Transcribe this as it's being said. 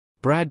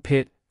Brad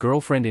Pitt,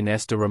 girlfriend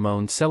Ines de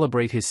Ramon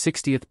celebrate his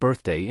 60th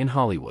birthday in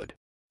Hollywood.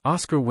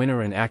 Oscar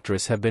winner and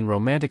actress have been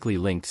romantically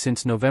linked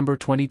since November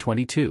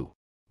 2022.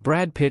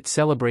 Brad Pitt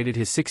celebrated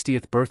his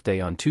 60th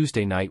birthday on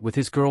Tuesday night with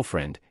his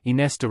girlfriend,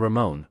 Ines de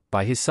Ramon,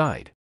 by his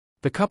side.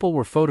 The couple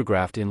were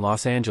photographed in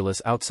Los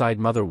Angeles outside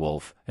Mother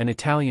Wolf, an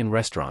Italian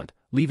restaurant,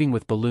 leaving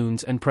with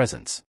balloons and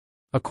presents.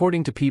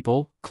 According to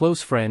People,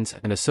 close friends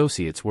and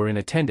associates were in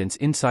attendance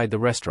inside the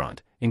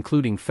restaurant,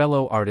 including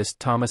fellow artist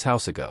Thomas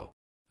Houseago.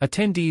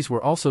 Attendees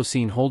were also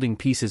seen holding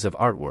pieces of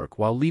artwork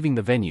while leaving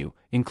the venue,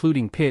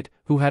 including Pitt,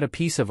 who had a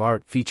piece of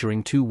art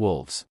featuring two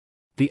wolves.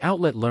 The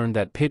outlet learned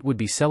that Pitt would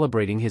be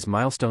celebrating his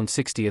milestone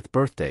 60th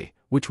birthday,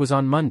 which was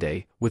on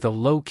Monday, with a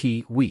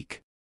low-key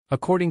week.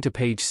 According to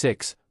Page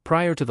 6,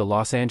 prior to the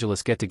Los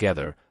Angeles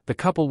get-together, the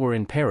couple were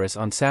in Paris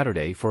on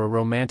Saturday for a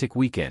romantic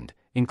weekend,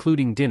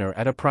 including dinner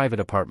at a private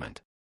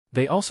apartment.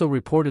 They also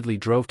reportedly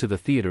drove to the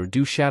Theatre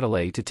du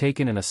Châtelet to take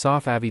in an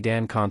Asaf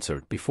Avidan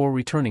concert before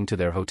returning to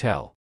their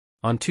hotel.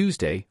 On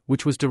Tuesday,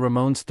 which was de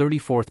Ramon's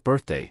 34th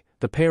birthday,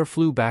 the pair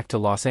flew back to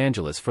Los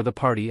Angeles for the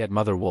party at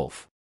Mother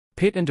Wolf.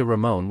 Pitt and de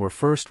Ramon were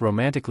first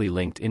romantically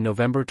linked in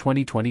November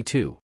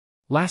 2022.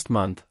 Last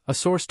month, a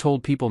source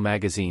told People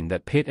magazine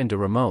that Pitt and de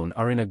Ramon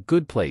are in a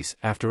good place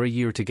after a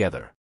year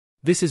together.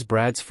 This is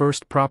Brad's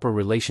first proper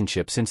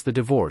relationship since the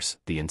divorce,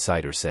 the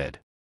insider said.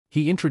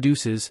 He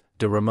introduces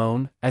de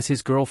Ramon as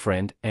his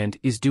girlfriend and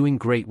is doing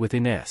great with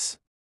Ines.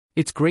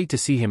 It's great to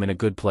see him in a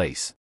good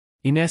place.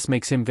 Ines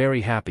makes him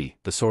very happy,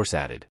 the source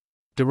added.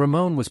 De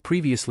Ramon was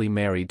previously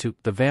married to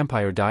The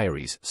Vampire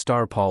Diaries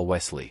star Paul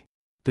Wesley.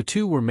 The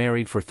two were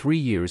married for 3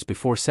 years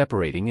before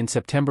separating in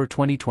September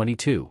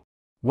 2022.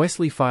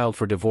 Wesley filed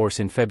for divorce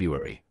in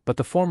February, but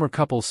the former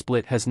couple's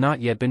split has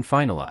not yet been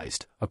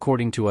finalized,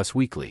 according to Us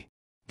Weekly.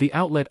 The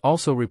outlet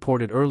also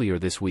reported earlier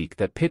this week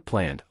that Pitt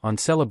planned on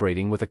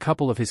celebrating with a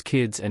couple of his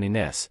kids and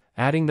Ines,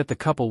 adding that the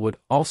couple would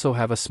also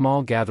have a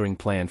small gathering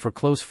planned for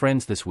close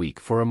friends this week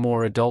for a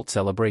more adult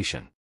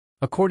celebration.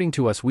 According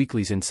to Us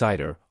Weekly's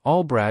insider,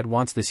 all Brad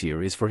wants this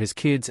year is for his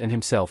kids and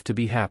himself to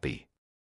be happy.